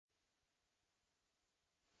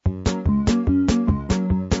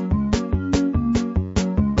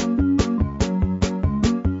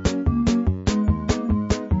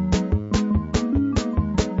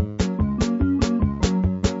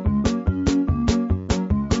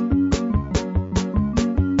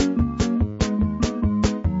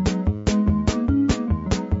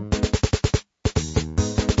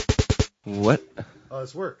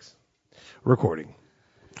this works. Recording.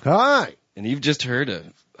 Hi. And you've just heard a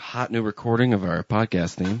hot new recording of our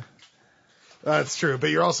podcast theme. That's true, but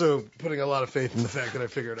you're also putting a lot of faith in the fact that I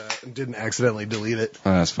figured out and didn't accidentally delete it.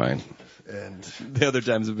 Oh, that's fine. And the other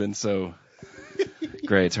times have been so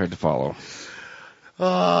great, it's hard to follow.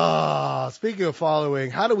 Speaking of following,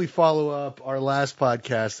 how do we follow up our last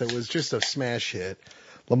podcast that was just a smash hit?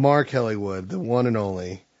 Lamar Kellywood, the one and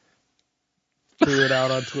only, threw it out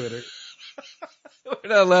on Twitter. We're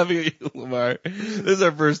not laughing at you, Lamar. This is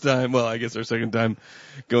our first time, well, I guess our second time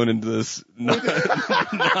going into this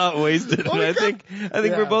not wasted. And I think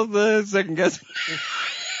we're both second guessing.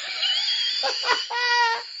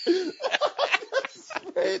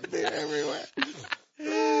 Sprayed beer everywhere.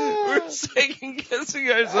 We're second guessing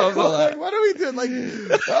ourselves a lot. What do we do? Like,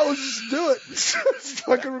 let's just do it. Just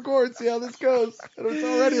fucking record, see how this goes. And it's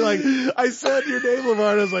already like, I said your name,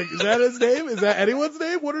 Lamar, and I was like, is that his name? Is that anyone's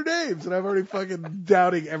name? What are names? And I'm already fucking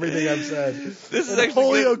doubting everything I've said. This is actually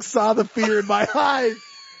Holyoke saw the fear in my eyes.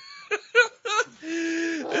 This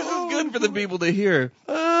is good for the people to hear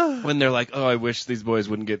when they're like, oh, I wish these boys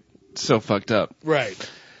wouldn't get so fucked up. Right.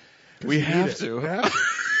 We have to.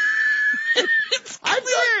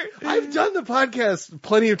 I've done the podcast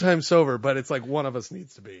plenty of times sober, but it's like one of us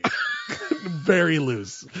needs to be very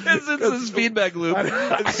loose. It's this feedback loop.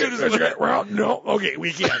 As soon as we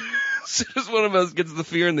can't. As soon as one of us gets the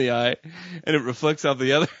fear in the eye, and it reflects off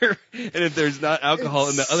the other, and if there's not alcohol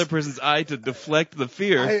in the other person's eye to deflect the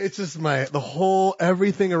fear, it's just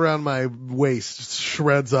everything around my waist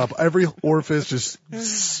shreds up. Every orifice just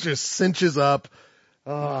cinches up.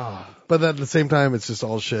 But then at the same time, it's just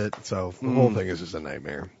all shit. So the whole thing is just a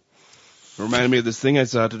nightmare. Reminded me of this thing I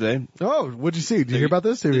saw today. Oh, what'd you see? Did you hear about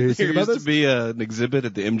this? Did you hear about this? There used to be an exhibit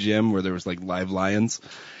at the MGM where there was like live lions.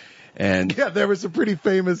 And yeah, there was a pretty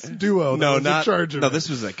famous duo that was in charge of it. This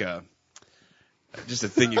was like just a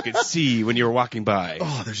thing you could see when you were walking by.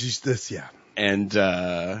 Oh, there's just this, yeah. And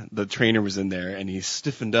the trainer was in there, and he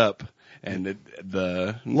stiffened up, and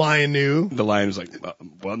the lion knew. The lion was like,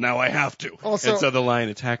 well, now I have to. Also, and so the lion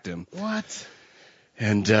attacked him. What?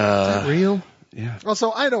 And is that real? Yeah. Also,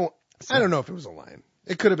 I don't know if it was a lion.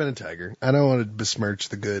 It could have been a tiger. I don't want to besmirch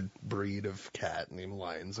the good breed of cat named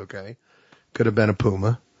lions, okay? Could have been a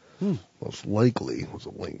puma. Most likely was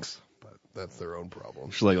a lynx, but that's their own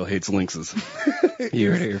problem. Schlegel hates lynxes.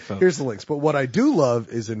 You heard it here, folks. Here's the lynx. But what I do love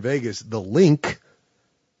is in Vegas, the Link,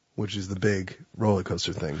 which is the big roller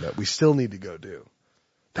coaster thing that we still need to go do.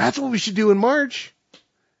 That's what we should do in March.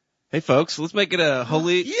 Hey, folks, let's make it a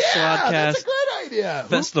Holy Slodcast that's a great idea.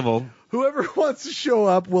 festival. Whoever wants to show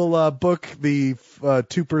up will book the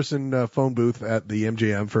two-person phone booth at the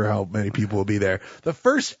MGM for how many people will be there. The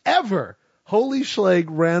first ever Holy Schleg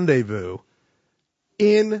Rendezvous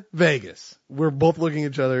in Vegas. We're both looking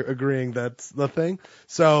at each other, agreeing that's the thing.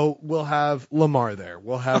 So we'll have Lamar there.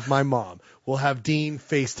 We'll have my mom. We'll have Dean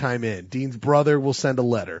FaceTime in. Dean's brother will send a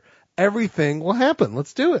letter. Everything will happen.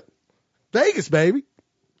 Let's do it. Vegas, baby.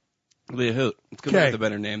 It'll be a hoot. It's going to be a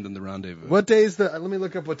better name than the Rendezvous. What day is let me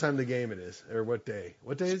look up what time the game it is, or what day.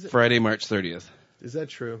 What day is it? Friday, March 30th. Is that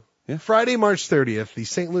true? Yeah. Friday, March 30th, the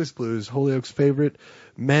St. Louis Blues, Holyoke's favorite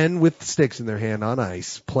men with sticks in their hand on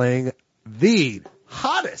ice, playing the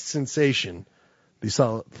hottest sensation,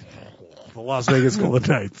 the Las Vegas Golden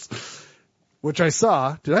Knights, which I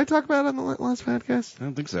saw. Did I talk about it on the last podcast? I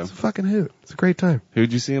don't think so. It's a fucking hoot. It's a great time.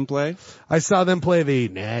 Who'd you see him play? I saw them play the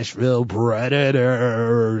Nashville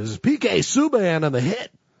Predators. PK Subban on the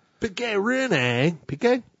hit. PK Rene.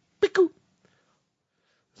 PK? Piku.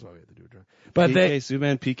 That's why we had to do it. But PK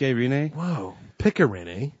Subban, PK Rene? Whoa.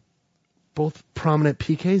 Picarene. Both prominent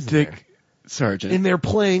PKs Dick Sargent. And they're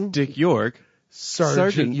playing Dick York.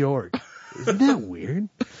 Sergeant York. Isn't that weird?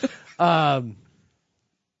 That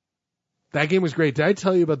game was great. Did I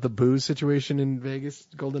tell you about the booze situation in Vegas,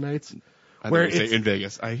 Golden Knights? I didn't say in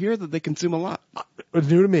Vegas. I hear that they consume a lot. It's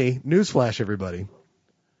new to me. Newsflash, everybody.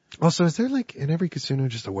 Also, is there like in every casino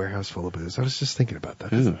just a warehouse full of booze? I was just thinking about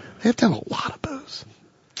that. They have to have a lot of booze.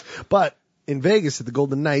 But in Vegas at the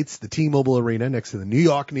Golden Knights, the T-Mobile Arena next to the New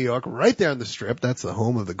York, right there on the Strip. That's the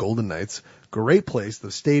home of the Golden Knights. Great place.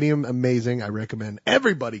 The stadium, amazing. I recommend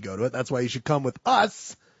everybody go to it. That's why you should come with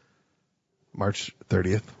us. March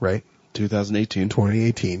 30th, right?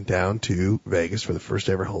 2018, down to Vegas for the first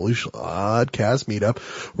ever Holy Slodcast meetup.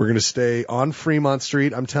 We're going to stay on Fremont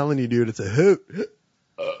Street. I'm telling you, dude, it's a hoot.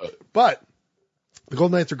 But the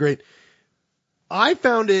Golden Knights are great. I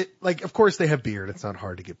found it, like, of course they have beer, and it's not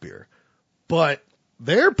hard to get beer. But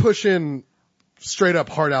they're pushing straight up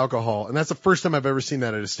hard alcohol, and that's the first time I've ever seen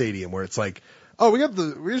that at a stadium where it's like, oh, we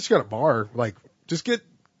just got a bar. Like, just get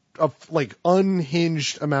like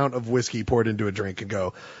unhinged amount of whiskey poured into a drink and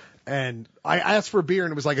go. And I asked for a beer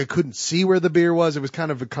and it was like I couldn't see where the beer was. It was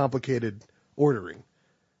kind of a complicated ordering.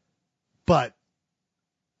 But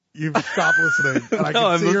you've stopped listening and I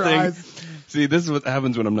can see your eyes. See, this is what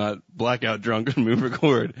happens when I'm not blackout drunk and move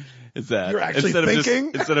record. Is that you're actually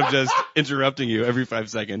thinking? Instead of just interrupting you every 5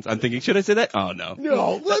 seconds, I'm thinking, should I say that? Oh no.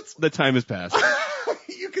 No, the time has passed.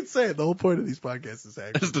 You can say it. The whole point of these podcasts is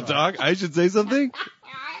actually just to talk. I should say something.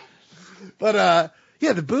 But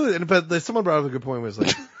yeah, the booze. But someone brought up a good point. Was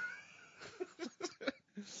like,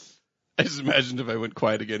 I just imagined if I went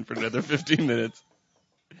quiet again for another 15 minutes.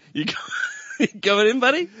 You coming in,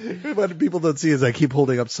 buddy? What people don't see is I keep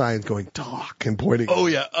holding up signs going, talk, and pointing. Oh,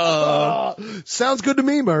 yeah. Sounds good to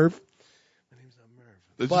me, Merv. My name's not Merv.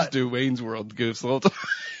 Let's just do Wayne's World goofs the whole time.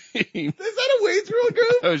 Is that a Wayne's World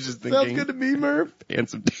goof? I was just thinking. Sounds good to me, Merv.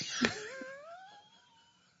 Handsome.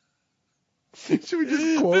 Should we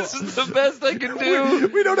just quote? This is the best I can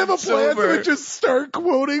do. We don't have a plan, so we just start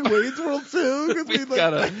quoting Wayne's World 2. We've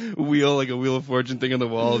got a wheel, like a Wheel of Fortune thing on the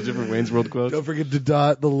wall, different Wayne's World quotes. Don't forget to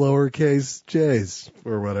dot the lowercase j's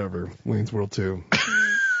or whatever. Wayne's World 2.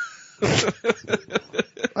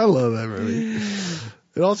 I love that movie.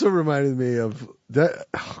 It also reminded me of that.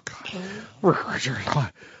 Oh God.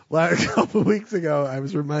 A couple of weeks ago, I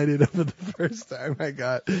was reminded of the first time I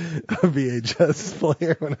got a VHS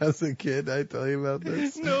player when I was a kid. Did I tell you about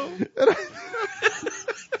this? No.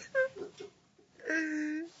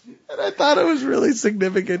 And I thought it was really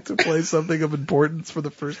significant to play something of importance for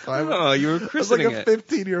the first time. Oh, you were christening it. I was like a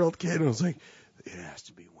 15-year-old kid, and I was like, it has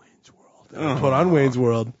to be Wayne's World. And I put on Wayne's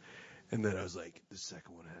World, and then I was like, the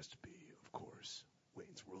second one has to be, of course,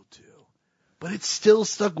 Wayne's World 2. But it still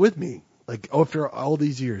stuck with me. Like, after all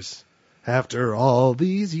these years,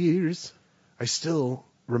 I still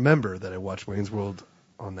remember that I watched Wayne's World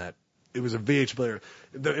on that. It was a VH player.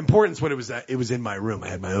 The importance when it was that it was in my room. I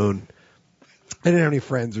had my own. I didn't have any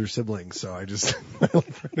friends or siblings, so I just my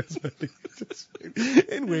only friend was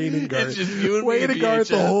and Wayne and Garth. It's just you and Wayne me and Garth,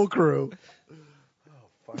 the whole crew.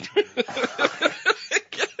 Oh fuck!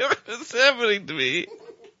 What's happening to me?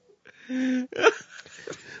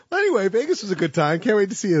 Well, anyway, Vegas was a good time. Can't wait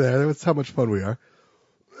to see you there. That's how much fun we are.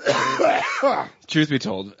 Truth be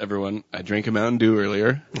told, everyone, I drank a Mountain Dew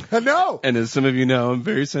earlier. No! And as some of you know, I'm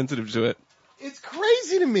very sensitive to it. It's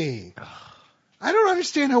crazy to me. I don't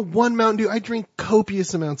understand how one Mountain Dew, I drink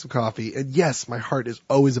copious amounts of coffee, and yes, my heart is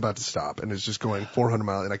always about to stop, and it's just going 400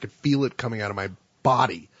 miles, and I could feel it coming out of my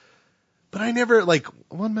body. But I never, like,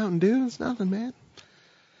 one Mountain Dew? It's nothing, man.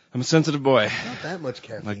 I'm a sensitive boy. Not that much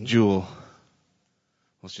caffeine. Like Jewel.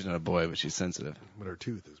 Well, she's not a boy, but she's sensitive. But her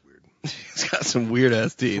tooth is weird. She's got some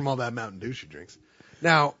weird-ass teeth. From all that Mountain Dew she drinks.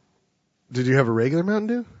 Now, did you have a regular Mountain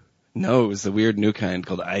Dew? No, it was the weird new kind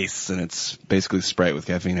called Ice, and it's basically Sprite with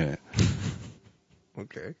caffeine in it.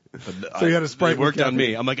 Okay. But so you had a Sprite. It worked on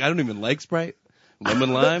me. I'm like, I don't even like Sprite.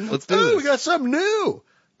 Lemon lime. Let's do this. We got something new.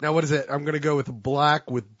 Now, what is it? I'm going to go with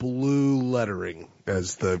black with blue lettering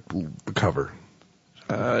as the cover.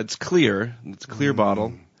 It's clear. It's a clear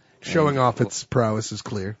bottle. Showing off its prowess is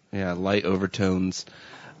clear. Yeah, light overtones.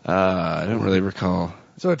 I don't really recall.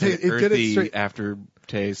 So it did it straight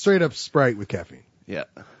aftertaste. Straight up Sprite with caffeine. Yeah,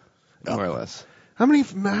 more or less. How many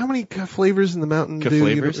flavors in the Mountain Dew?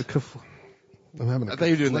 Flavors? I thought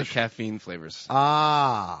you were doing like caffeine flavors.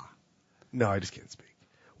 Ah, no, I just can't speak.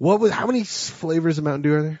 How many flavors of Mountain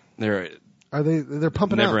Dew are there? They're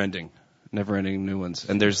pumping out. Never ending new ones.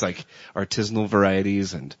 And there's like artisanal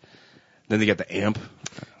varieties, and then they got the amp.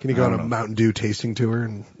 Can you go on a Mountain Dew tasting tour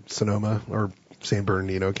in Sonoma or San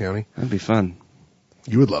Bernardino County? That'd be fun.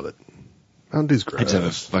 You would love it. Mountain Dew's great. I just have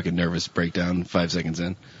a fucking nervous breakdown 5 seconds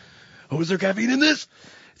in. Oh, is there caffeine in this?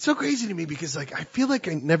 It's so crazy to me because like I feel like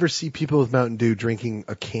I never see people with Mountain Dew drinking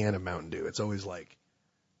a can of Mountain Dew. It's always like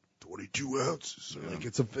 22 ounces. Yeah. Like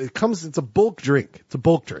it's a bulk drink. It's a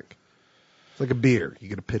bulk drink. It's like a beer. You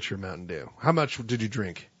get a pitcher of Mountain Dew. How much did you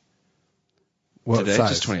drink? What Today, size?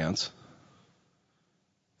 just 20 ounce.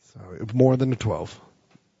 So more than a 12.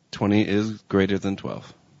 20 is greater than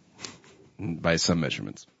 12 by some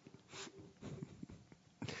measurements.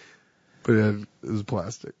 But it was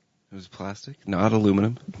plastic. It was plastic, not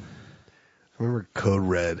aluminum. I remember Code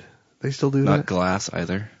Red. They still do that? Not glass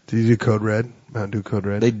either. Did you do Code Red? Mountain Dew Code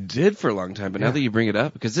Red? They did for a long time, but now that you bring it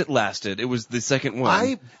up, because it lasted. It was the second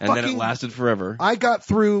one, and then it lasted forever. I got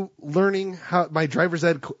through learning how my driver's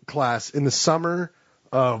ed class in the summer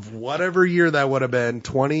of whatever year that would have been,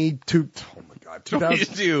 22. Oh my God,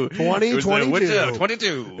 2022.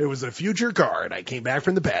 2022. It was a future car, and I came back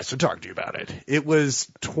from the past to talk to you about it. It was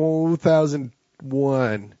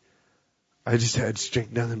 2001. I just had to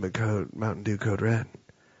drink nothing but Mountain Dew Code Red.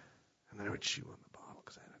 I would chew on the bottle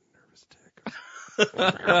because I had a nervous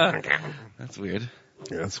tick. That's weird.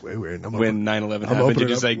 Yeah, that's way weird. When 9/11 happened, you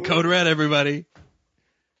just say, Code Red, everybody.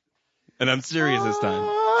 And I'm serious this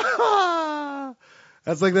time.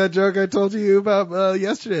 That's like that joke I told you about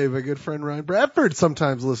yesterday. My good friend Ryan Bradford,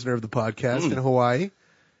 sometimes listener of the podcast in Hawaii.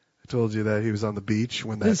 I told you that he was on the beach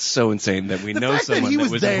when that. That's so insane that we know someone that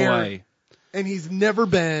was in Hawaii. And he's never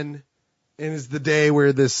been, and it's the day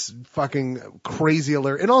where this fucking crazy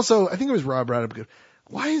alert. And also, I think it was Rob Bradford.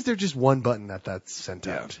 Why is there just one button that's sent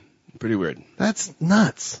out? Pretty weird. That's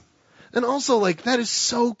nuts. And also, like, that is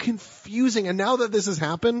so confusing. And now that this has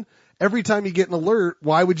happened, every time you get an alert,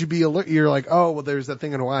 why would you be alert? You're like, oh, well, there's that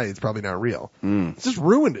thing in Hawaii. It's probably not real. It's just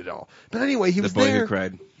ruined it all. But anyway, he was there. The boy who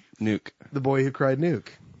cried nuke. The boy who cried nuke.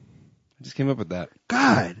 I just came up with that.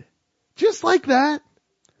 God. Just like that.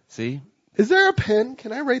 See? Is there a pen?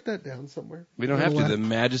 Can I write that down somewhere? We don't have to. The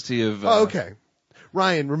majesty of... Oh, okay.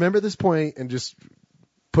 Ryan, remember this point and just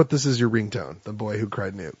put this as your ringtone. The boy who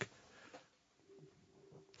cried nuke.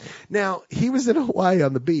 Now, he was in Hawaii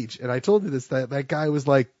on the beach, and I told you this, that guy was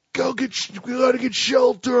like, we gotta get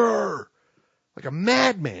shelter! Like a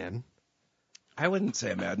madman. I wouldn't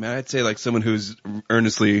say a madman. I'd say like someone who's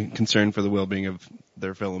earnestly concerned for the well-being of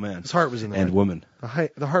their fellow man. His heart was in the and right woman.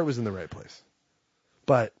 The heart was in the right place.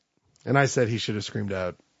 And I said he should have screamed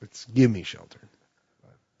out, give me shelter.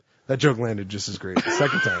 That joke landed just as great the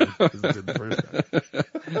second time as it did the first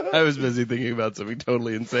time. I was busy thinking about something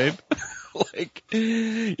totally insane. Like,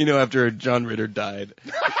 after John Ritter died.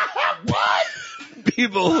 What?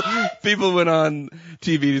 People went on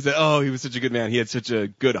TV to say, oh, he was such a good man. He had such a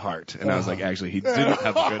good heart. And I was like, actually, he didn't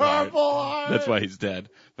have a good heart. That's why he's dead.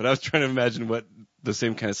 But I was trying to imagine what the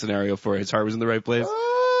same kind of scenario for his heart was in the right place.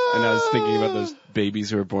 And I was thinking about those babies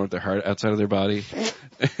who were born with their heart outside of their body.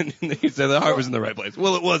 And he said the heart was in the right place.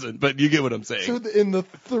 Well, it wasn't, but you get what I'm saying. So in the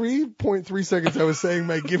 3.3 seconds I was saying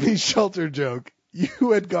my give me shelter joke,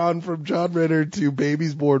 you had gone from John Ritter to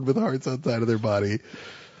babies born with hearts outside of their body.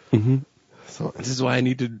 Mm-hmm. So this is why I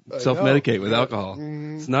need to self-medicate with alcohol.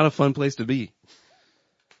 Mm-hmm. It's not a fun place to be.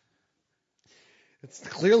 It's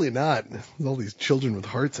clearly not. There's all these children with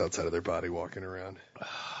hearts outside of their body walking around.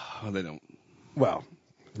 Well, they don't. Well,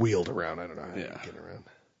 wheeled around. I don't know how you get around.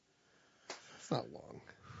 It's not long.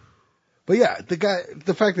 But yeah,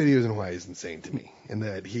 the fact that he was in Hawaii is insane to me. And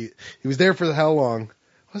that he was there for how long?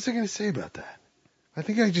 What was I going to say about that? I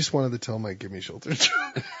think I just wanted to tell my give me shelter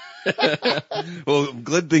joke. Well,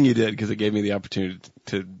 good thing you did, because it gave me the opportunity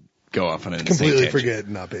to go off on an completely forget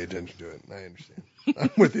and not pay attention to it. I understand.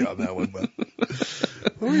 I'm with you on that one, but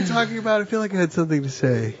what were we talking about? I feel like I had something to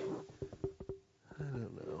say. I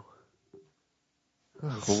don't know.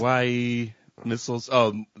 Hawaii missiles.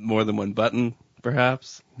 Oh, more than one button,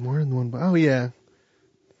 perhaps. More than one button. Oh yeah,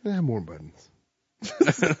 more buttons.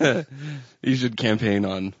 You should campaign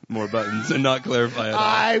on more buttons and not clarify it.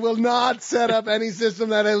 I will not set up any system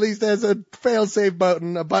that at least has a fail-safe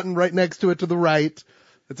button, a button right next to it to the right.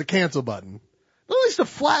 It's a cancel button. At least a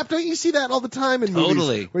flap. Don't you see that all the time in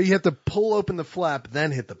movies? Where you have to pull open the flap,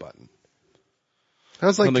 then hit the button. That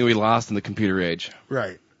was like something we lost in the computer age.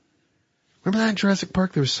 Right. Remember that in Jurassic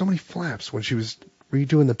Park? There was so many flaps when she was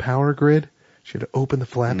redoing the power grid. She had to open the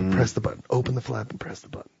flap and press the button. Open the flap and press the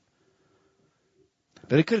button.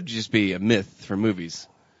 But it could just be a myth for movies.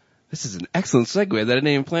 This is an excellent segue that I didn't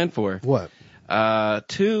even plan for. What?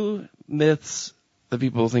 2 myths that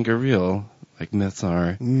people think are real, like myths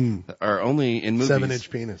are only in movies. 7-inch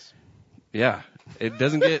penis. Yeah. It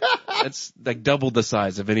doesn't get, it's like double the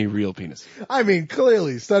size of any real penis. I mean,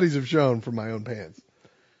 clearly, studies have shown from my own pants.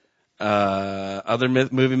 Other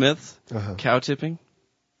movie myths? Cow tipping?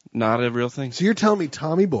 Not a real thing. So you're telling me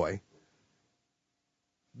Tommy Boy,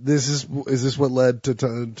 is this what led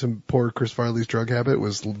to poor Chris Farley's drug habit?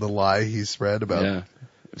 Was the lie he spread about? Yeah,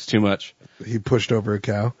 it was too much. He pushed over a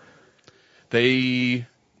cow. They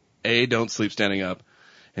A, don't sleep standing up,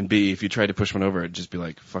 and B, if you tried to push one over, it'd just be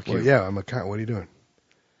like, fuck you. Yeah, I'm a cow. What are you doing?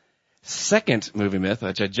 Second movie myth,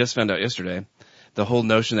 which I just found out yesterday, the whole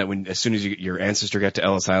notion that as soon as your ancestor got to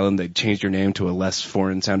Ellis Island, they changed your name to a less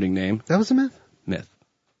foreign sounding name. That was a myth? Myth.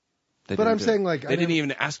 But I'm saying like... They didn't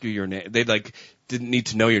even ask you your name. They didn't need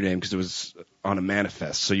to know your name because it was on a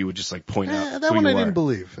manifest, so you would just point out that who one you I are. didn't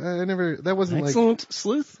believe. That wasn't excellent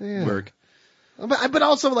sleuth work. But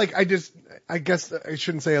also like I guess I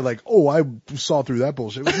shouldn't say like, oh, I saw through that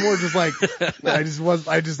bullshit. It was more just like,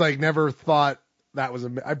 I just like never thought that was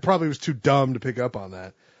I probably was too dumb to pick up on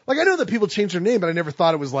that. Like I know that people change their name, but I never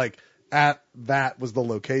thought it was like that was the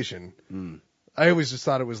location. I always just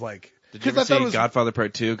thought it was like, did you ever see Godfather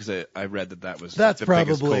Part 2? Because I read that was that's the probably,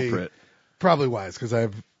 biggest culprit. Probably wise, because I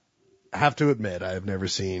have to admit I have never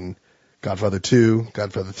seen Godfather 2,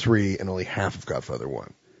 Godfather 3, and only half of Godfather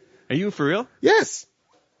 1. Are you for real? Yes.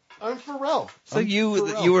 I'm Pharrell. So you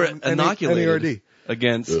were inoculated NERD.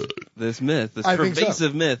 against this myth, this I think so.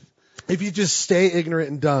 pervasive myth. If you just stay ignorant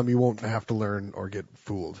and dumb, you won't have to learn or get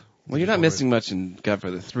fooled. Well, you're not missing much in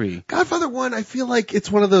Godfather 3. Godfather 1, I feel like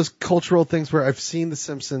it's one of those cultural things where I've seen The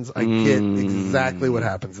Simpsons. I get exactly what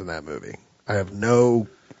happens in that movie. I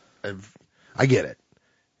get it.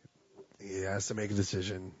 He has to make a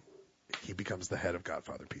decision. He becomes the head of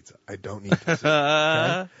Godfather Pizza. I don't need to see it.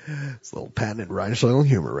 Okay? It's a little patented Rhinestone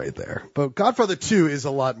humor right there. But Godfather 2 is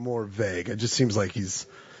a lot more vague. It just seems like he's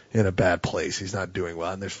in a bad place. He's not doing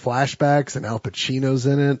well. And there's flashbacks and Al Pacino's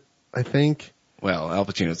in it, I think. Well, Al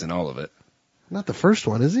Pacino's in all of it. Not the first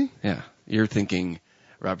one, is he? Yeah. You're thinking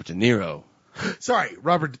Robert De Niro. Sorry,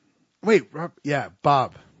 Bob.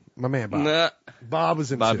 My man Bob. Nah. Bob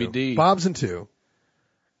was in Bobby 2. D. Bob's in 2.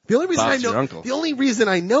 The only reason Bob's your uncle. The only reason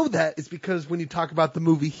I know that is because when you talk about the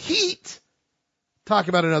movie Heat, talk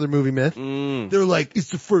about another movie myth, they're like, it's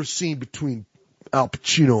the first scene between Al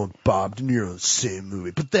Pacino and Bob De Niro in the same movie.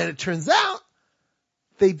 But then it turns out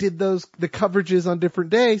they did the coverages on different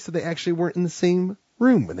days, so they actually weren't in the same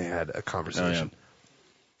room when they had a conversation. Oh,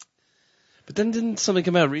 yeah. But then didn't something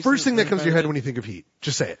come out recently? First thing that comes to your head when you think of Heat,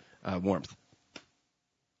 just say it. Warmth.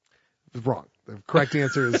 It's wrong. The correct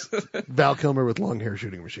answer is Val Kilmer with long hair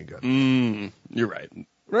shooting a machine gun. You're right.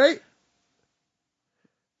 Right?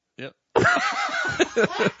 Yep.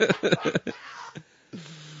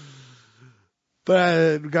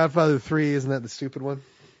 But Godfather 3, isn't that the stupid one?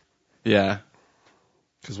 Yeah.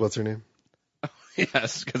 Because what's her name?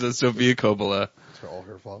 Yes, because it's Sofia Coppola. It's all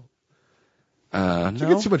her fault. No. She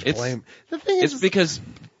gets too much blame. The thing is, it's because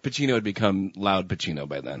Pacino had become Loud Pacino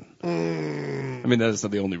by then. I mean, that's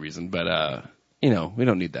not the only reason, but, we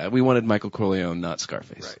don't need that. We wanted Michael Corleone, not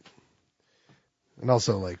Scarface. Right. And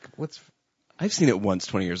also, I've seen it once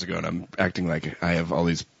 20 years ago, and I'm acting like I have all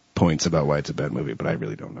these points about why it's a bad movie, but I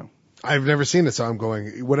really don't know. I've never seen it, so I'm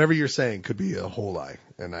going, whatever you're saying could be a whole lie,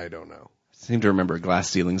 and I don't know. I seem to remember glass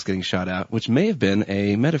ceilings getting shot out, which may have been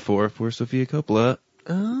a metaphor for Sofia Coppola.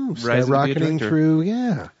 Oh, rocketing through,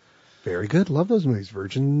 yeah. Very good. Love those movies.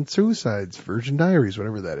 Virgin Suicides, Virgin Diaries,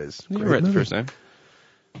 whatever that is. You read it the first time.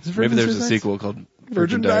 Maybe there's a sequel called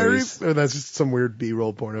Virgin Diaries. Oh, that's just some weird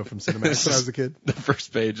B-roll porno from Cinemax when I was a kid. The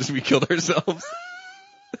first page is we killed ourselves.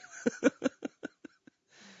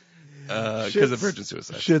 Because of Virgin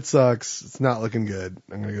Suicide. Shit sucks. It's not looking good.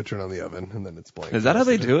 I'm going to go turn on the oven, and then it's blank. Is that how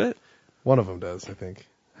they do it? One of them does, I think.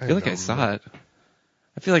 I feel like I saw it.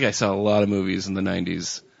 I feel like I saw a lot of movies in the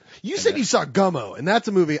 90s. You said you saw Gummo, and that's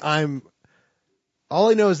a movie all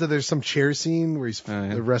I know is that there's some chair scene where he's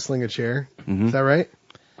wrestling a chair. Mm-hmm. Is that right?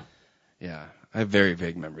 Yeah. I have very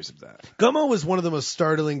vague memories of that. Gummo was one of the most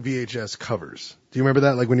startling VHS covers. Do you remember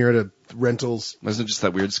that? Like when you're at a rentals? Wasn't it just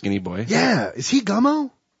that weird skinny boy? Yeah. Is he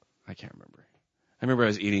Gummo? I can't remember. I remember I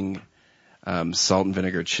was eating salt and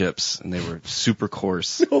vinegar chips, and they were super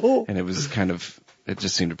coarse. No. And it was it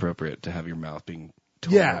just seemed appropriate to have your mouth being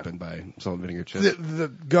torn open by salt and vinegar chips. The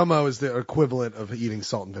Gummo is the equivalent of eating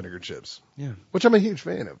salt and vinegar chips. Yeah. Which I'm a huge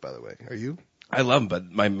fan of, by the way. Are you? I love them, but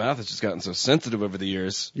my mouth has just gotten so sensitive over the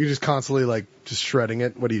years. You're just constantly just shredding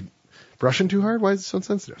it. What are you, brushing too hard? Why is it so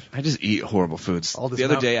sensitive? I just eat horrible foods. The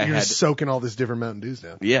other day you're just soaking all this different Mountain Dews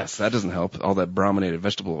down. Yes, that doesn't help. All that brominated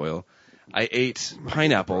vegetable oil. I ate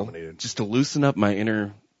pineapple just to loosen up my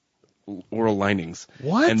inner oral linings.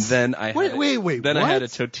 What? And then I had Then I had a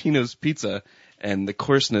Totino's pizza, and the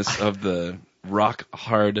coarseness of the rock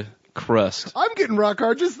hard crust. I'm getting rock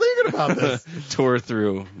hard just thinking about this. Tore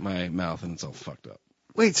through my mouth, and it's all fucked up.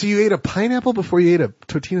 Wait, so you ate a pineapple before you ate a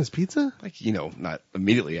Totino's pizza? Not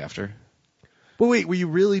immediately after. Well, wait, were you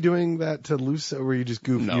really doing that to loosen, or were you just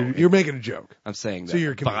goofing? No. You're making a joke. I'm saying that. So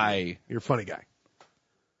you're a funny guy.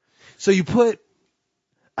 So you put,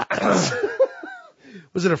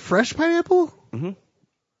 was it a fresh pineapple? Mm-hmm.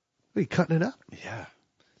 Are you cutting it up? Yeah.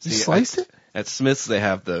 You sliced it? At Smith's, they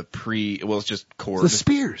have it's just core. The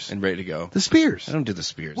spears. And ready to go. The spears. I don't do the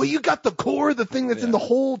spears. Well, you got the core, the thing that's in the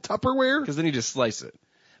whole Tupperware? Because then you just slice it.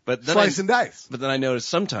 But then Slice and dice. But then I noticed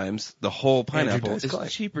sometimes the whole pineapple is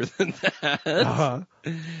cheaper than that. Uh-huh.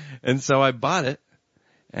 And so I bought it.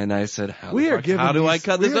 And I said, how do I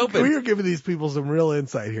cut this open? We are giving these people some real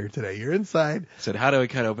insight here today. You're inside. I said, how do I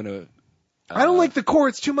cut open I don't like the core.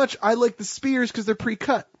 It's too much. I like the spears because they're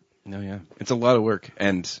pre-cut. No, yeah. It's a lot of work.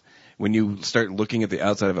 And when you start looking at the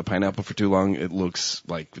outside of a pineapple for too long, it looks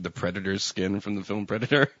like the Predator's skin from the film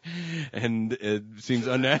Predator. And it seems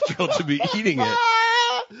unnatural to be eating it.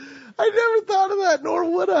 I never thought of that, nor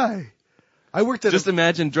would I. I worked at Just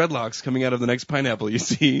imagine dreadlocks coming out of the next pineapple you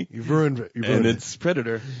see. You've ruined it. And it's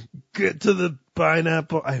Predator. Get to the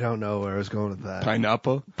pineapple. I don't know where I was going with that.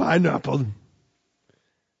 Pineapple? Pineapple.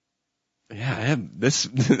 Yeah, I have this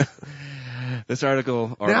this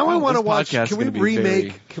article. Or now I want to this watch. podcast Can is we gonna be very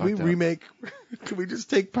remake? Can we fucked up. remake? Can we just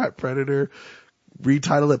take Predator,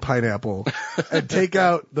 retitle it Pineapple, and take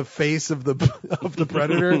out the face of the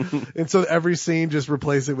Predator, and so every scene just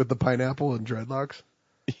replace it with the pineapple and dreadlocks?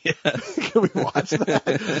 Yeah. Can we watch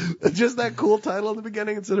that? Just that cool title in the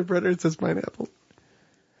beginning instead of Predator, it says Pineapple.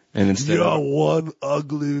 And instead You're of, one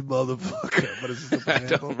ugly motherfucker. But it's just a I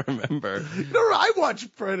pineapple. don't remember. No, I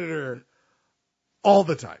watch Predator all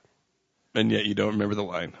the time. And yet you don't remember the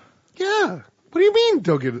line. Yeah. What do you mean?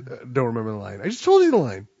 Don't remember the line? I just told you the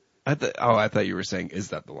line. I thought you were saying, is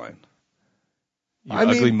that the line? You I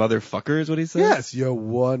mean- ugly motherfucker is what he says? Yes, you're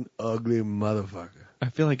one ugly motherfucker. I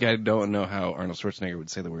feel like I don't know how Arnold Schwarzenegger would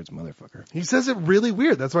say the words motherfucker. He says it really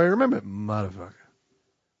weird. That's why I remember it. Motherfucker.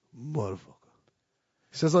 Motherfucker.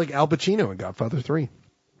 He says it like Al Pacino in Godfather 3.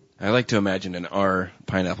 I like to imagine in our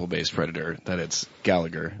pineapple-based Predator that it's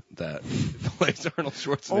Gallagher that plays Arnold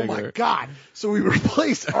Schwarzenegger. Oh my God. So we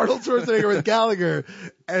replaced Arnold Schwarzenegger with Gallagher,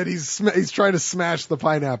 and he's trying to smash the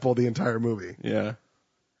pineapple the entire movie. Yeah.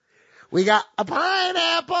 We got a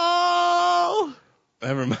pineapple!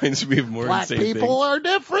 That reminds me of more Black insane people are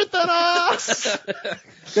different than us!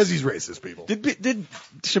 Because he's racist, people. Did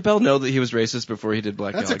Chappelle know that he was racist before he did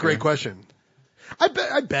Black That's Gallagher? a great question. I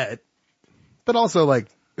bet. But also, like,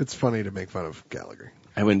 it's funny to make fun of Gallagher.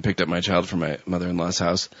 I went and picked up my child from my mother-in-law's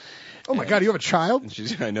house. Oh my God, you have a child?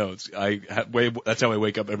 And I know. That's how I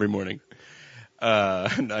wake up every morning.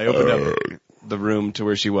 And I opened up the room to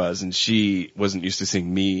where she was, and she wasn't used to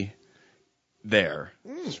seeing me there.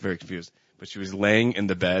 She was very confused. But she was laying in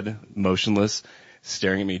the bed, motionless,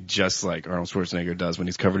 staring at me just like Arnold Schwarzenegger does when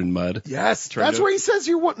he's covered in mud. Yes, that's where he says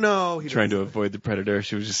you want. No, he Trying to doesn't. avoid the predator.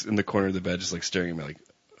 She was just in the corner of the bed, just like staring at me like,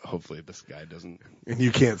 hopefully this guy doesn't. And you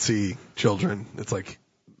can't see children. It's like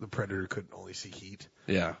the predator could only see heat.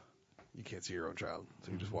 Yeah. You can't see your own child,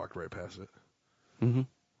 so you just walked right past it. Mm-hmm.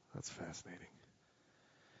 That's fascinating.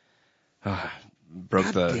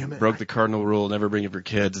 Broke God damn it. the cardinal rule. Never bring up your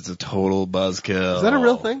kids. It's a total buzzkill. Is that a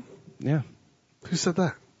real thing? Yeah. Who said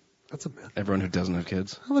that? That's a myth. Everyone who doesn't have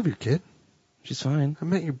kids. I love your kid. She's fine. I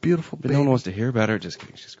met your beautiful But baby. no one wants to hear about her. Just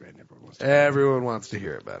kidding. She's great. And everyone wants to. Everyone wants to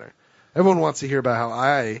hear about her. Everyone wants to hear about how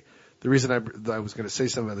the reason I was going to say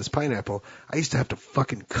something about this pineapple, I used to have to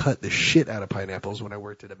fucking cut the shit out of pineapples when I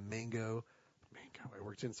worked at a mango. I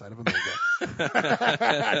worked inside of a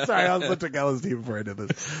mango. Sorry, I was lifting LSD before I did this.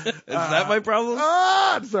 Is that my problem?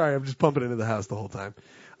 I'm sorry, I'm just pumping into the house the whole time.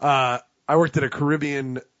 I worked at a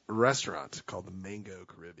Caribbean restaurant called the Mango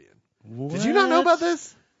Caribbean. What? Did you not know about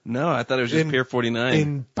this? No, I thought it was just Pier 49.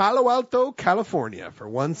 In Palo Alto, California. For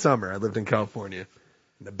one summer, I lived in California,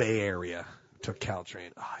 in the Bay Area. Took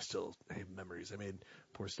Caltrain. Oh, I still have memories. I made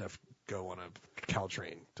poor Steph go on a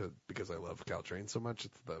Caltrain because I love Caltrain so much.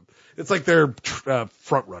 It's like their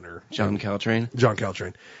front runner. John Caltrain. John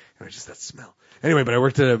Caltrain. And that smell. Anyway, but I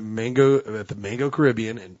worked at the Mango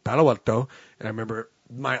Caribbean in Palo Alto, and I remember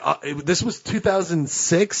this was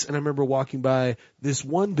 2006, and I remember walking by this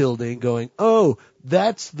one building going, oh,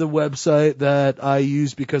 that's the website that I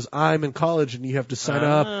use because I'm in college and you have to sign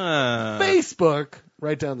up. Facebook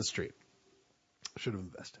right down the street. Should have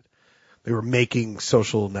invested. They were making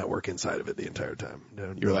social network inside of it the entire time.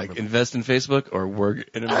 You were like, invest in Facebook or work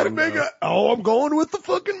in a mango? I'm going with the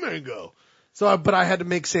fucking mango. But I had to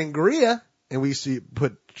make sangria, and we used to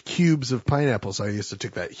put cubes of pineapple. So I used to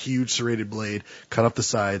take that huge serrated blade, cut up the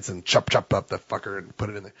sides, and chop up the fucker and put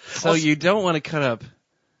it in there. So you don't want to cut up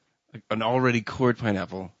an already cored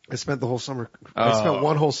pineapple. I spent the whole summer. I spent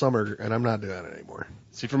one whole summer, and I'm not doing it anymore.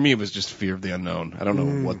 See, for me, it was just fear of the unknown. I don't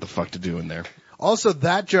know what the fuck to do in there. Also,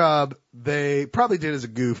 that job, they probably did as a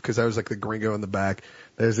goof because I was like the gringo in the back.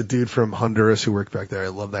 There's a dude from Honduras who worked back there. I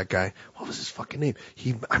love that guy. What was his fucking name?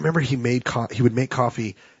 I remember he would make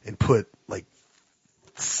coffee and put like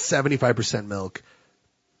 75% milk,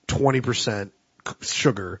 20%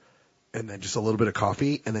 sugar, and then just a little bit of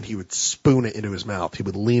coffee, and then he would spoon it into his mouth. He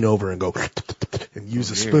would lean over and go and use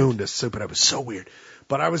a spoon to soup it up. It was so weird.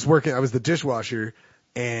 But I was the dishwasher,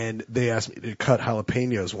 and they asked me to cut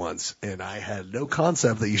jalapenos once, and I had no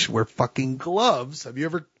concept that you should wear fucking gloves. Have you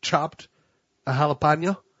ever chopped a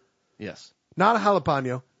jalapeno? Yes. Not a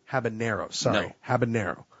jalapeno, habanero. Sorry, No.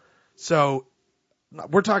 habanero. So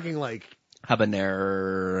we're talking like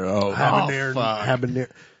Habanero. habanero, Oh, fuck.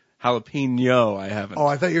 habanero. Jalapeno, I haven't. Oh,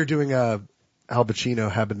 I thought you were doing a Al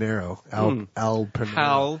Pacino habanero.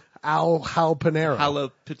 Al Panero.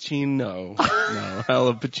 Jalapeno. No,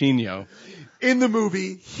 jalapeno. In the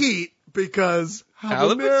movie Heat, because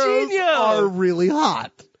habaneros are really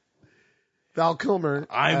hot. Val Kilmer.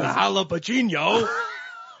 I'm a jalapeno.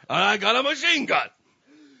 I got a machine gun.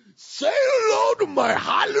 Say hello to my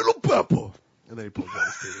hot little pepper. And then he pulled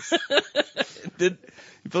out his penis. Did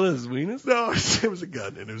he pull out his weenus? No, it was a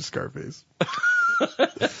gun and it was Scarface.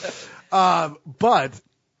 But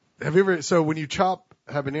have you ever? So when you chop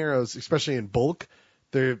habaneros, especially in bulk,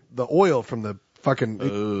 the oil from the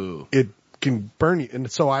fucking it can burn you.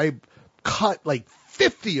 And so I cut like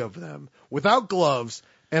 50 of them without gloves.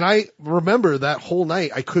 And I remember that whole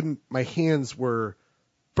night my hands were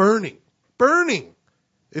burning.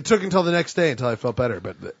 It took until the next day until I felt better,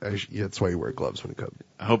 but that's why you wear gloves when you cut.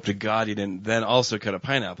 I hope to God you didn't then also cut a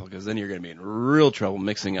pineapple, because then you're going to be in real trouble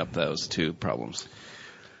mixing up those two problems.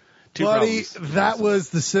 Buddy, that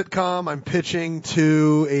was the sitcom I'm pitching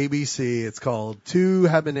to ABC. It's called Two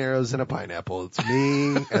Habaneros and a Pineapple. It's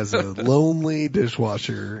me as a lonely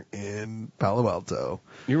dishwasher in Palo Alto.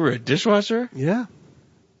 You were a dishwasher? Yeah.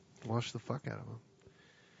 Wash the fuck out of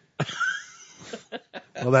them.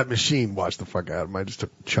 Well, that machine washed the fuck out of them. I just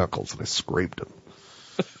took chuckles and I scraped them.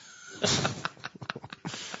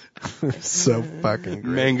 So fucking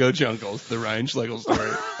great. Mango Chunkles, the Ryan Schlegel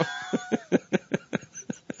story.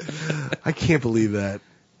 I can't believe that.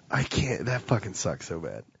 That fucking sucks so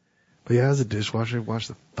bad. But yeah, as a dishwasher, I washed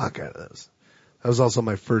the fuck out of those. That was also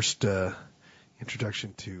my first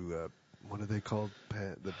introduction to, what are they called?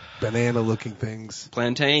 The banana-looking things.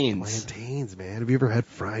 Plantains. Plantains, man. Have you ever had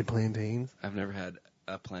fried plantains? I've never had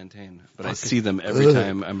a plantain, but I see them every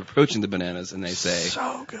time I'm approaching the bananas, and they say,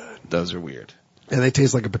 so good. Those are weird. And they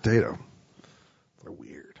taste like a potato. They're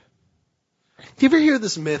weird. Do you ever hear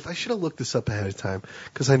this myth? I should have looked this up ahead of time,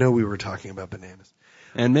 because I know we were talking about bananas.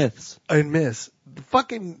 And myths. And myths.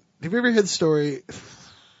 Have you ever heard the story?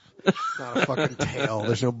 It's not a fucking tale.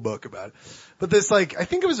 There's no book about it. But this, I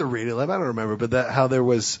think it was a radio lab. I don't remember, but how there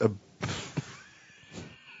was a...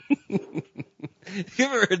 You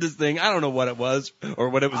ever heard this thing? I don't know what it was or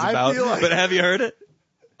what it was about, but have you heard it?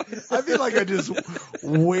 I feel like I just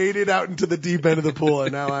waded out into the deep end of the pool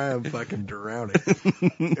and now I am fucking drowning.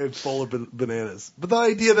 It's full of bananas. But the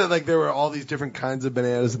idea that there were all these different kinds of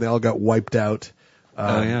bananas and they all got wiped out.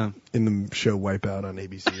 In the show Wipeout on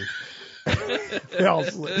ABC.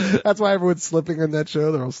 That's why everyone's slipping on that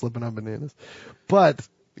show. They're all slipping on bananas. But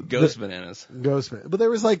bananas. But there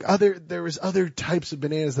was other types of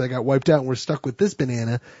bananas that got wiped out and we're stuck with this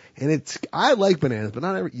banana. And I like bananas, but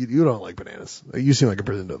not every, you don't like bananas. You seem like a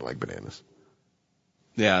person who doesn't like bananas.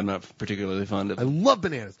 Yeah, I'm not particularly fond of I love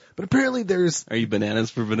bananas. But apparently there's... Are you bananas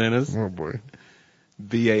for bananas? Oh boy.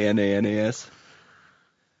 BANANAS.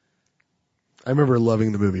 I remember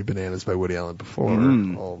loving the movie Bananas by Woody Allen before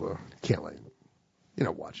all the... Can't like... You're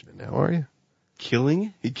not watching it now, are you?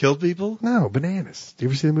 Killing? He killed people? No, Bananas. Do you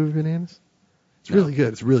ever see the movie Bananas? It's really good.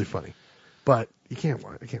 It's really funny. But I can't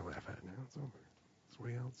laugh at it now. It's over. It's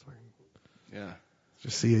Woody Allen's fucking... Yeah.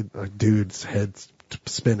 Just see a dude's head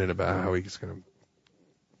spinning about how he's going to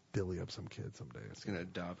dilly up some kid someday. He's going to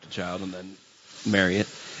adopt a child and then marry it.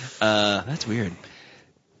 That's weird.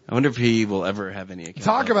 I wonder if he will ever have any account.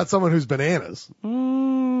 Talk about someone who's bananas.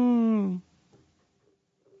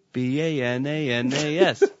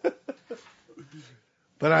 BANANAS.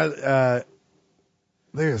 But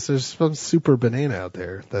there's some super banana out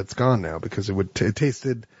there that's gone now because it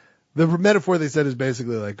tasted. The metaphor they said is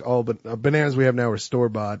basically like all bananas we have now are store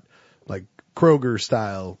bought, like Kroger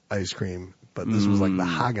style ice cream. But this was like the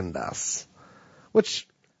Häagen-Dazs, which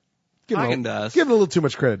giving a little too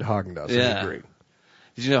much credit to Häagen-Dazs. Yeah. I agree.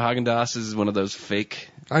 Did you know Häagen-Dazs is one of those fake?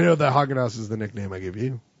 I know that Häagen-Dazs is the nickname I give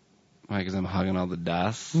you. Why? Because I'm hogging all the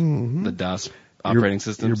DOS, the DOS operating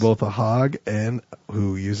systems. You're both a hog and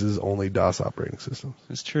who uses only DOS operating systems.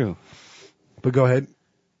 It's true. But go ahead.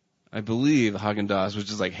 I believe Häagen-Dazs was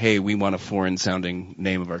just like, hey, we want a foreign-sounding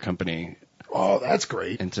name of our company. Oh, that's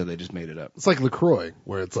great. And so they just made it up. It's like LaCroix,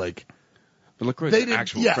 where it's like... But LaCroix is an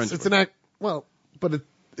actual French it's word. but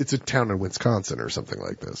it's a town in Wisconsin or something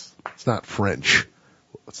like this. It's not French.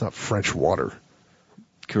 It's not French water.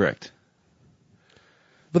 Correct.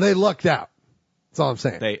 But they lucked out. That's all I'm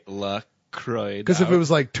saying. They LaCroix. Because if it was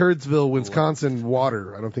like Turdsville, Wisconsin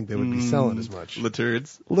water, I don't think they would be selling as much.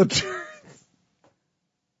 LaTurds.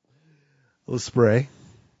 LaSpray.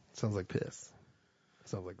 Sounds like piss.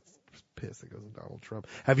 Sounds like piss that goes in Donald Trump.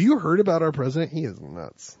 Have you heard about our president? He is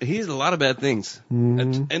nuts. He has a lot of bad things.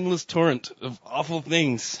 An endless torrent of awful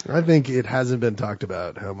things. I think it hasn't been talked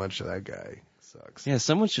about how much that guy sucks. Yeah,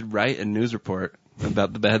 someone should write a news report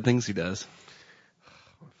about the bad things he does.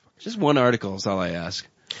 Just one article is all I ask.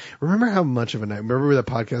 Remember how much of a night? Remember that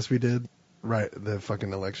podcast we did? Right, the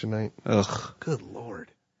fucking election night? Ugh. Good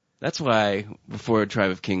Lord. That's why before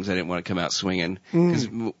Tribe of Kings, I didn't want to come out swinging. Because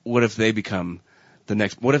what if they become the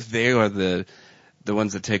next? What if they are the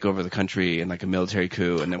ones that take over the country in like a military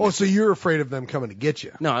coup? And then so you're afraid of them coming to get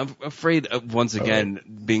you? No, I'm afraid of once again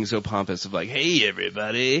being so pompous of like, hey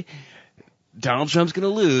everybody, Donald Trump's gonna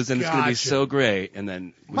lose and it's gonna be so great. And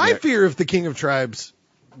then my fear of the King of Tribes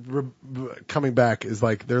coming back is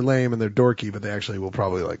like they're lame and they're dorky, but they actually will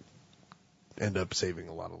probably like end up saving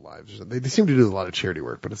a lot of lives. They seem to do a lot of charity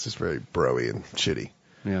work, but it's just very bro-y and shitty.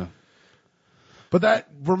 Yeah. But that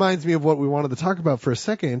reminds me of what we wanted to talk about for a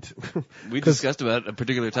second. We discussed about a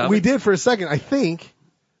particular topic. We did for a second. I think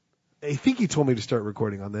he told me to start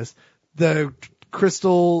recording on this. The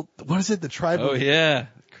crystal, what is it? The tribal. Oh yeah.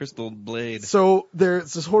 Crystal Blade. So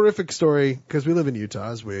there's this horrific story, because we live in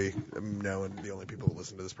Utah, as we know, and the only people who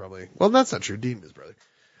listen to this probably, well, that's not true. Dean and his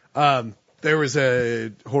brother. There was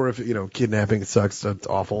a horrific, kidnapping. It sucks. It's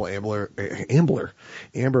awful. Amber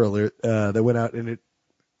Alert, that went out, and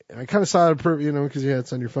I kind of saw it, because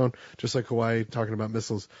it's on your phone, just like Hawaii talking about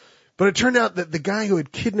missiles. But it turned out that the guy who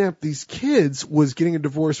had kidnapped these kids was getting a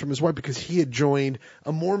divorce from his wife because he had joined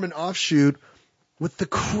a Mormon offshoot with the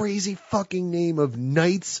crazy fucking name of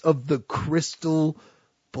Knights of the Crystal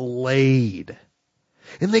Blade.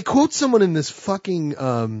 And they quote someone in this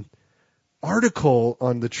fucking, article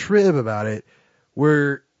on the Trib about it,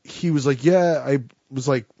 where he was like, yeah, I was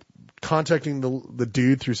like contacting the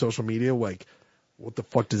dude through social media, like, what the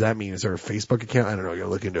fuck does that mean? Is there a Facebook account? I don't know. I gotta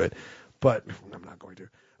look into it. But I'm not going to.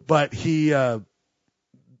 But the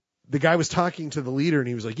guy was talking to the leader and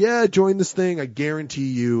he was like, yeah, join this thing. I guarantee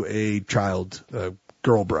you a child,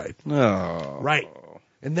 girl bride. Oh. Right.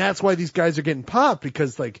 And that's why these guys are getting popped,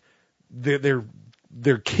 because like their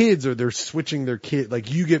kids, or they're switching their kid. Like,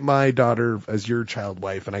 you get my daughter as your child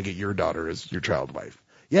wife and I get your daughter as your child wife.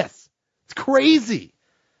 Yes. It's crazy.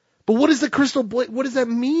 But what is the crystal blade? What does that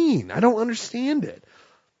mean? I don't understand it.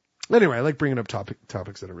 Anyway, I like bringing up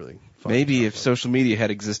topics that are really fun. Maybe if social media had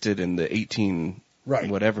existed in the 18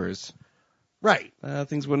 whatevers. Right.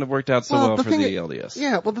 Things wouldn't have worked out so well for the LDS.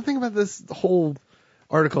 Yeah. Well, the thing about this whole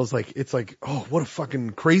article is like, it's like, oh, what a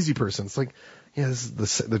fucking crazy person. It's like, yeah,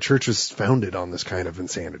 the church was founded on this kind of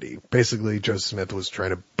insanity. Basically, Joseph Smith was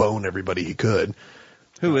trying to bone everybody he could.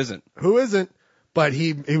 Who isn't? But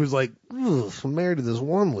he was like, I'm married to this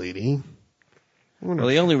one lady. Well,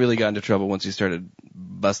 he only really got into trouble once he started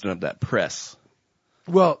busting up that press.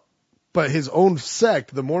 Well, but his own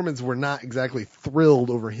sect, the Mormons, were not exactly thrilled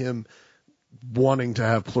over him wanting to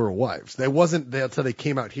have plural wives. Until they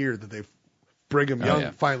came out here that Brigham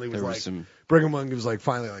Young finally was like, Brigham Young was like,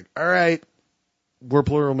 finally like, all right, we're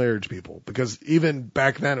plural marriage people. Because even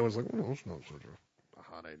back then it was like, that's not such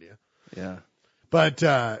a hot idea. Yeah.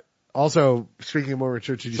 But, also, speaking of Mormon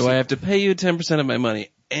church, I have to pay you 10% of my money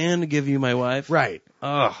and give you my wife? Right.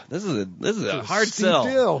 Oh, this is a hard sell.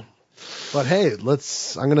 Deal. But hey,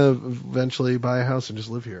 I'm gonna eventually buy a house and just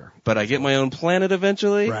live here. But I get my own planet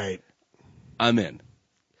eventually? Right. I'm in. And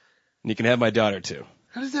you can have my daughter too.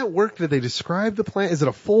 How does that work? Did they describe the planet? Is it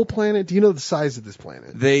a full planet? Do you know the size of this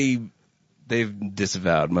planet? They've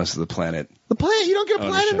disavowed most of the planet. The planet? You don't get a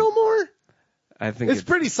planet no more? I think it's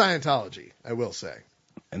pretty Scientology, I will say.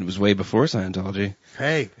 And it was way before Scientology.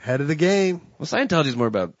 Hey, head of the game. Well, Scientology is more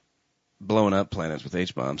about blowing up planets with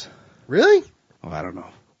H-bombs. Really? Oh, I don't know.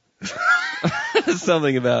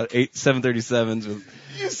 Something about 737s with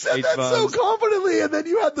You said H-bombs. that so confidently, and then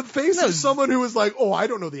you had the face of someone who was like, oh, I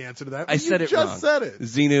don't know the answer to that. I said it wrong. You just said it.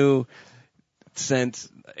 Xenu sent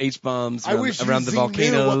H-bombs around the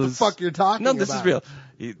volcanoes. Knew what the fuck you're talking about. No, this is real.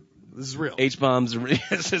 This is real. H-bombs.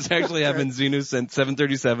 This actually happened. Xenu sent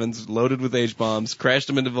 737s loaded with H-bombs, crashed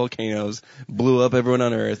them into volcanoes, blew up everyone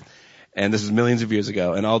on Earth. And this is millions of years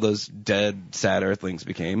ago. And all those dead, sad Earthlings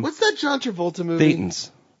became... What's that John Travolta movie?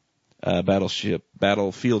 Thetans.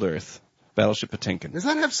 Battlefield Earth. Battleship Potemkin. Does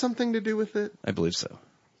that have something to do with it? I believe so.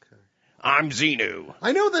 Okay. I'm Xenu.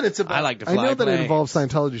 I know that it's about... I like to fly I know that planes. it involves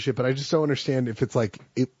Scientology shit, but I just don't understand if it's like...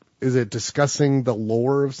 Is it discussing the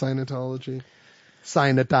lore of Scientology?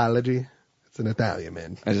 Scientology. It's an Italian,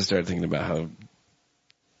 man. I just started thinking about how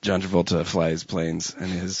John Travolta flies planes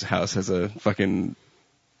and his house has a fucking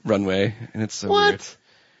runway and it's so weird.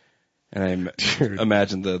 And I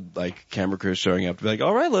imagine the camera crew showing up to be like,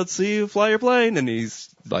 all right, let's see you fly your plane. And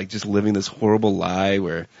he's like just living this horrible lie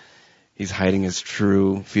where he's hiding his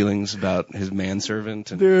true feelings about his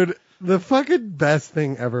manservant. Dude, the fucking best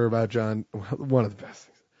thing ever about John, one of the best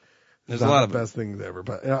things. There's a lot of best things ever,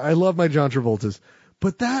 but I love my John Travoltas.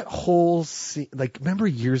 But that whole scene, remember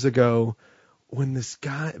years ago when this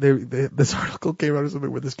guy, this article came out or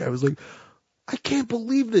something where this guy was like, I can't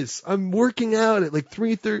believe this. I'm working out at like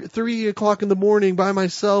 3 o'clock in the morning by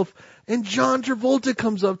myself, and John Travolta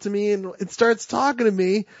comes up to me and starts talking to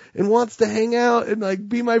me and wants to hang out and like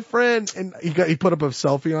be my friend. And he put up a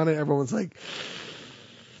selfie on it. Everyone's like,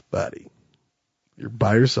 buddy, you're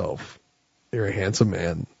by yourself. You're a handsome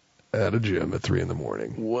man at a gym at 3 a.m.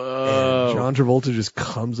 Whoa. And John Travolta just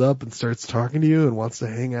comes up and starts talking to you and wants to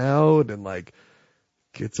hang out and like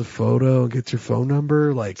gets a photo and gets your phone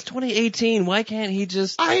number. Like, it's 2018. Why can't he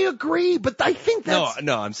just... I agree, but I think that's...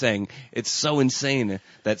 No, I'm saying it's so insane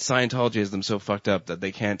that Scientology has them so fucked up that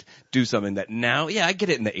they can't do something that now... Yeah, I get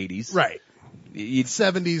it in the 80s. Right.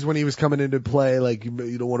 70s when he was coming into play, like,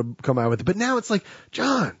 you don't want to come out with it. But now it's like,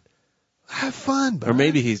 John, have fun, bud. Or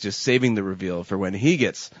maybe he's just saving the reveal for when he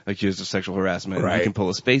gets accused of sexual harassment. Right. And he can pull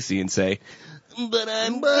a Spacey and say, but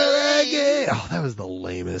I'm gay. Oh, that was the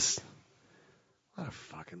lamest. What a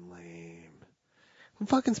fucking lame.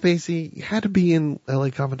 Fucking Spacey had to be in LA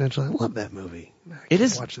Confidential. I love that movie. It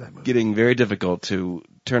is watch that movie. Getting very difficult to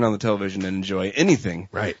turn on the television and enjoy anything.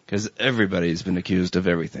 Right. Because everybody's been accused of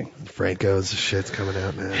everything. Franco's shit's coming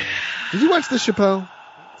out now. Did you watch the Chappelle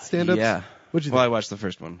stand-ups? Yeah. What'd you Well, think? I watched the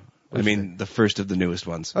first one. What'd you I mean, think? the first of the newest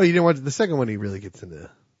ones. Oh, you didn't watch the second one? He really gets into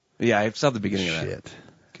Yeah, I saw the beginning of that. shit.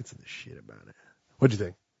 Gets into shit about it. What'd you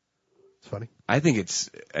think? It's funny. I think it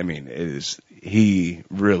is, he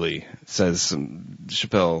really says some,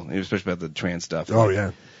 Chappelle, especially about the trans stuff. Oh,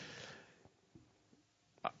 yeah.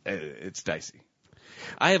 It's dicey.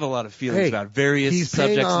 I have a lot of feelings about various he's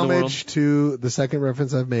subjects paying in the world. homage to the second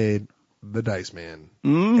reference I've made, the Dice Man,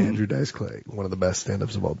 Andrew Dice Clay, one of the best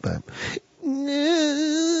stand-ups of all time.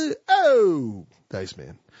 Oh, Dice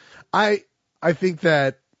Man. I think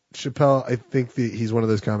that Chappelle, he's one of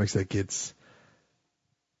those comics that gets,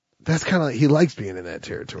 that's kind of like, he likes being in that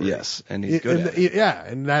territory. Yes, and he's good at it. Yeah,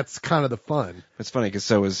 and that's kind of the fun. It's funny because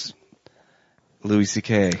so is Louis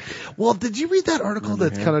C.K. Well, did you read that article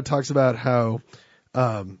that kind of talks about how,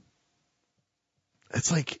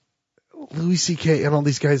 it's like Louis C.K. and all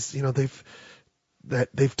these guys, you know,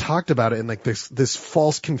 they've talked about it, and like this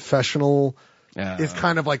false confessional is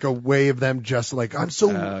kind of like a way of them just like,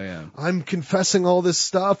 I'm confessing all this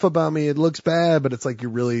stuff about me. It looks bad, but it's like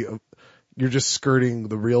you're just skirting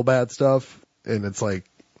the real bad stuff, and it's like,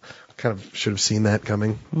 kind of should have seen that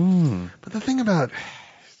coming. But the thing about,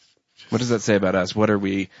 what does that say about us? What are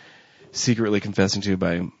we secretly confessing to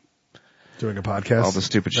by doing a podcast? All the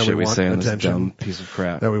stupid shit we say on this dumb piece of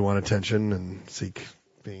crap. That we want attention and seek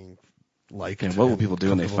being liked. And what will people do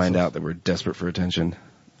when they find out that we're desperate for attention?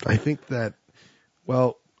 I think that,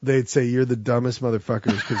 well, they'd say you're the dumbest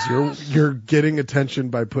motherfuckers because you're getting attention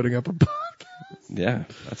by putting up a podcast. Yeah,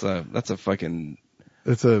 that's a fucking.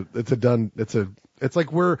 It's like it's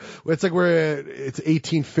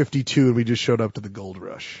 1852 and we just showed up to the gold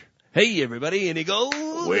rush. Hey everybody, any gold?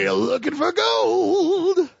 We're looking for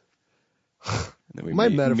gold. And then My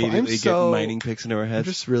metaphor. Get mining picks into our heads.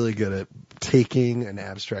 I'm just really good at taking an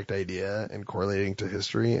abstract idea and correlating to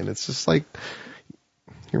history, and it's just like,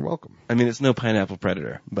 you're welcome. I mean, it's no Pineapple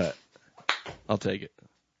Predator, but I'll take it.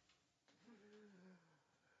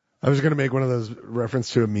 I was going to make one of those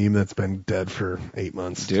reference to a meme that's been dead for 8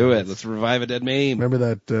 months. Do it. Let's revive a dead meme. Remember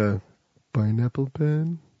that pineapple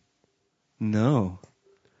pen? No.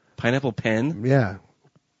 Pineapple pen? Yeah.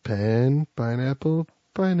 Pen, pineapple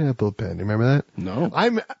pen. You remember that? No.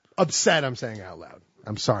 I'm upset I'm saying it out loud.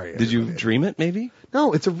 I'm sorry. Did you dream it, maybe?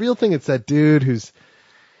 No, it's a real thing. It's that dude who's...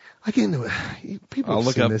 I can't know. People I'll have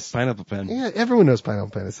look seen up this. Pineapple Pen. Yeah, everyone knows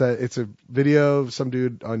Pineapple Pen. It's a video some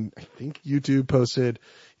dude on, I think, YouTube posted.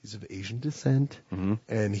 He's of Asian descent,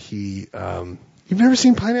 and he, you've never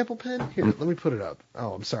seen Pineapple Pen? Here, let me put it up.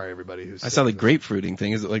 Oh, I'm sorry, everybody I saw the grapefruiting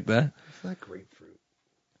thing. Is it like that? It's not grapefruit.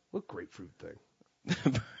 What grapefruit thing?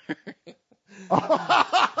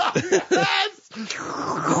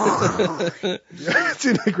 It's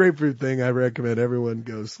a grapefruit thing. I recommend everyone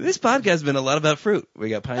goes. This podcast has been a lot about fruit. We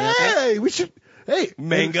got pineapple. Hey, we should. Hey,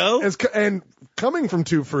 mango. And coming from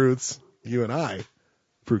two fruits, you and I,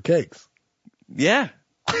 fruit cakes. Yeah,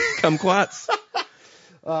 kumquats.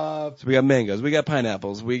 So we got mangoes, we got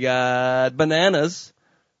pineapples, we got bananas.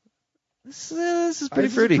 This is pretty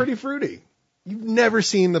fruity. Pretty fruity. You've never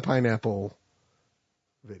seen the pineapple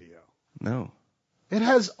video. No. It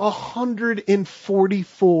has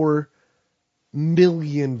 144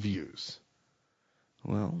 million views.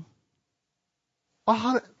 Well.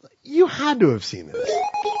 You had to have seen this.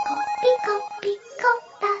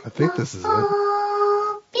 I think this is it.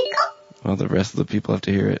 Well, the rest of the people have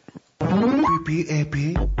to hear it.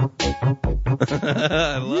 P-A-P. I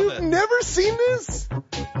love You've it. never seen this? Kind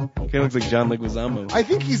of looks like John Leguizamo. I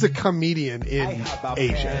think he's a comedian in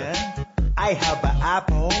Asia. Pen. I have an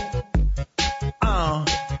apple.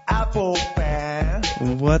 Apple pen.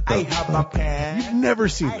 What I the? have a pen. You've never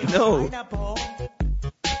seen I this. have No. pineapple.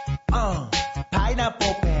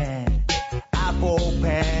 Pineapple pen. Apple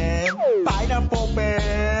pen. Pineapple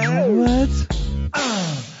pen. What?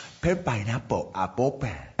 Pen pineapple apple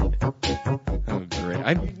pen. Oh, great.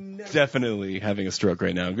 I'm definitely having a stroke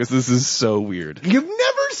right now because this is so weird. You've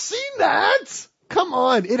never seen that? Come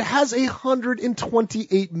on. It has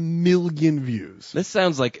 128 million views. This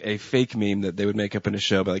sounds like a fake meme that they would make up in a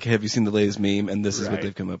show, but like, hey, have you seen the latest meme? And this is what Right.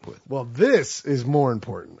 they've come up with. Well, this is more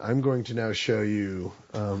important. I'm going to now show you.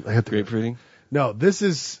 I have to. Grapefruiting? No, this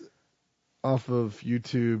is off of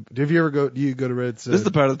YouTube. Do you go to Reddit? This is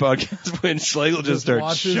the part of the podcast when Schlegel just starts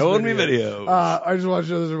watches showing me videos. videos. I just watched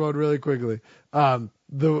this one really quickly.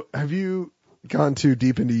 Have you gone too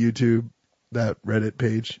deep into YouTube, that Reddit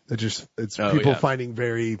page? It's Oh, people yeah. finding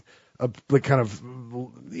very like kind of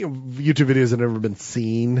YouTube videos that have never been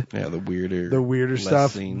seen. Yeah, the weirder less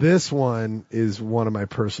stuff. seen. This one is one of my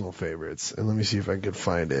personal favorites, and let me see if I can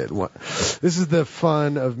find it. This is the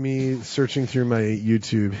fun of me searching through my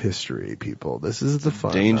YouTube history, people. This is the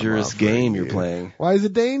fun. Dangerous I'm offering game you're you. playing. Why is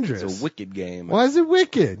it dangerous? It's a wicked game. Why is it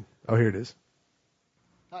wicked? Oh, here it is.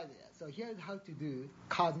 Hi there. So here's how to do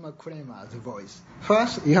Cosmo Kramer's voice.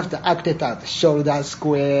 First, you have to act it out. Shoulders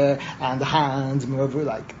square and hands move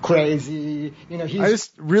like crazy. You know, I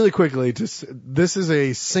just really quickly, this is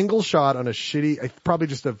a single shot on a shitty, probably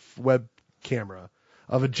just a web camera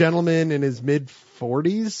of a gentleman in his mid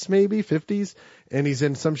 40s, maybe 50s, and he's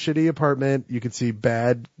in some shitty apartment. You can see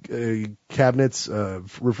bad cabinets,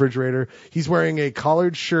 refrigerator. He's wearing a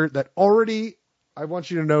collared shirt that already, I want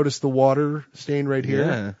you to notice the water stain right here.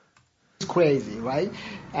 Yeah. crazy, right?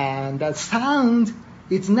 And that sound,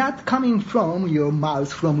 it's not coming from your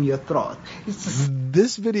mouth, from your throat. It's the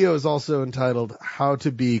This video is also entitled How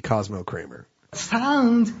to Be Cosmo Kramer.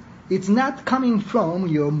 sound, it's not coming from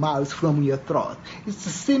your mouth, from your throat. It's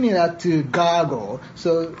similar to gargle.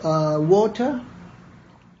 So, water.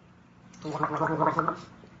 What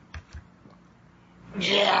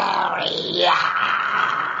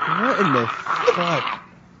in the fuck?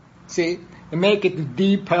 See, make it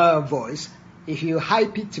deeper voice. If you high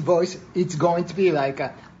pitch voice, it's going to be like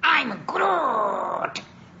I'm Groot.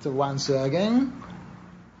 So once again.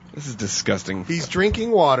 This is disgusting. He's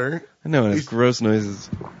drinking water. I know, and it's gross noises.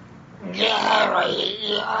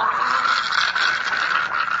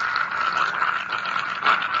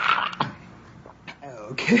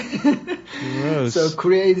 Okay. Gross. So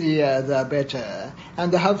crazy the better.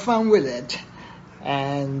 And have fun with it.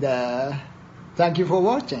 And thank you for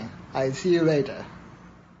watching. I'll see you later.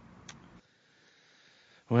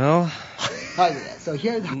 Well, Hi there. So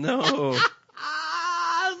here's no.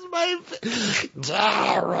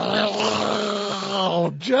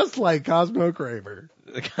 Just like Cosmo Kramer.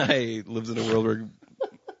 The guy lives in a world where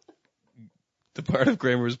the part of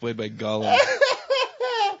Kramer is played by Gollum.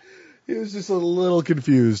 He was just a little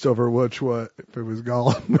confused over which one, if it was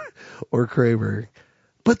Gollum or Kramer.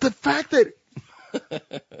 But the fact that,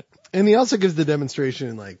 and he also gives the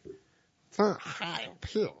demonstration like, it's not high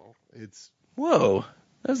pill. It's, Whoa.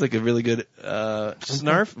 That was like a really good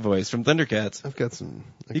Snarf voice from Thundercats. I've got some.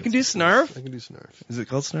 You can do Snarf? I can do Snarf. Is it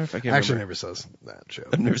called Snarf? I can't Actually, I remember. never saw that show.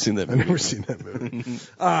 I've never seen that I've movie. never seen that movie.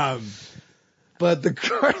 But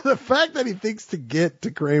the fact that he thinks to get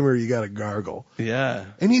to Kramer, you got to gargle. Yeah.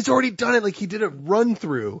 And he's already done it. Like he did a run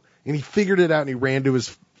through and he figured it out and he ran to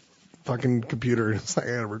his fucking computer and it's like,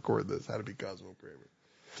 I gotta record this. How to be Cosmo Kramer.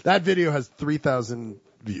 That video has 3,000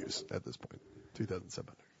 views at this point.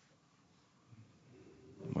 3,700.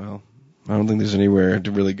 Well, I don't think there's anywhere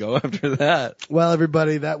to really go after that. Well,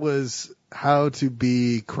 everybody, that was how to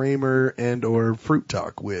be Kramer and or Fruit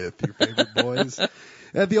Talk with your favorite boys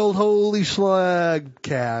at the old Holy Schlag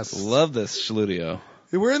cast. Love this Schludio.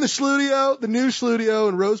 We're in the Schludio, the new Schludio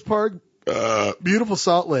in Rose Park. Beautiful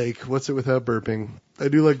Salt Lake. What's it without burping? I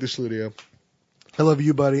do like the Schludio. I love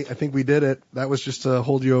you, buddy. I think we did it. That was just to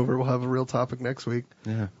hold you over. We'll have a real topic next week.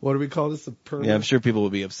 Yeah. What do we call this? Yeah, I'm sure people will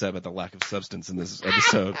be upset about the lack of substance in this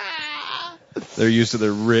episode. They're used to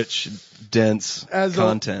the rich, dense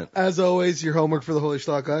content. As always, your homework for the Holy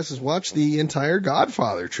Schlag class is watch the entire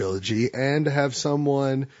Godfather trilogy and have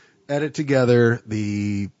someone edit together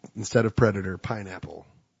instead of Predator, Pineapple.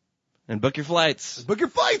 And book your flights. Book your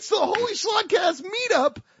flights to the Holy Schlagcast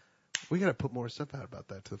meetup. We gotta put more stuff out about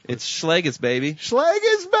that. It's Schlegus, baby.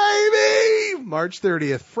 Schlegus, baby! March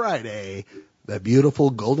 30th, Friday, The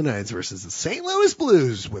beautiful Golden Knights versus the St. Louis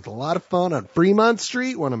Blues with a lot of fun on Fremont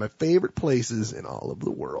Street, one of my favorite places in all of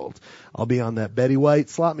the world. I'll be on that Betty White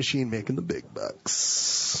slot machine making the big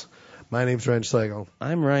bucks. My name's Ryan Schlegel.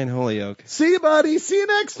 I'm Ryan Holyoke. See you, buddy. See you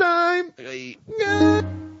next time. Yeah.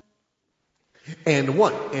 And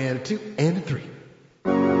 1, and 2, and 3.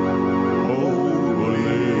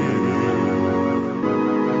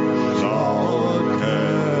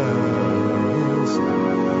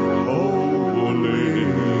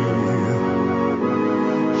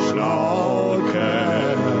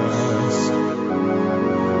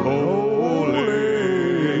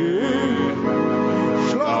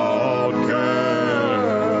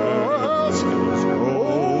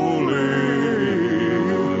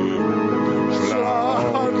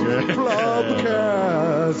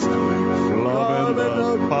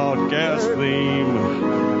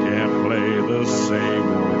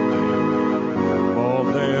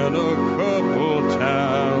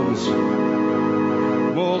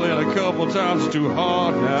 Times too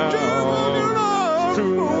hard now.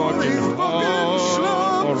 Too fucking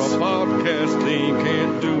hard. Or a podcast theme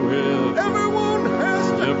can't do it. Everyone has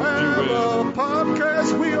to have a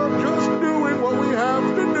podcast. We are just doing what we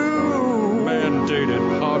have to do.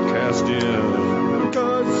 Mandated podcasting.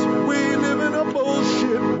 Because we live in a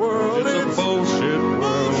bullshit world. It's a bullshit world.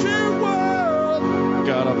 Bullshit world.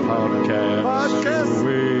 Got a podcast. Podcast.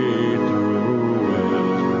 We do it.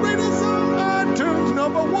 Rate us on iTunes,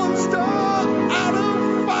 number 1 star. Out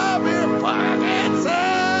of 5 if I answer.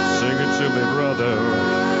 Sing it to me, brother.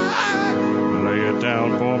 Lay it down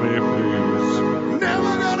for me, please.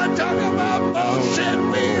 Never gonna talk about bullshit.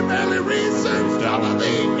 We barely researched all of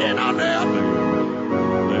the internet.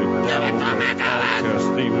 Give it to me, podcast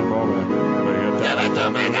theme for me. Lay it down. Give it to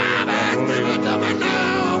me, Gavin. Give it to me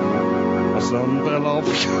now. My son fell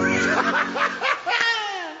off.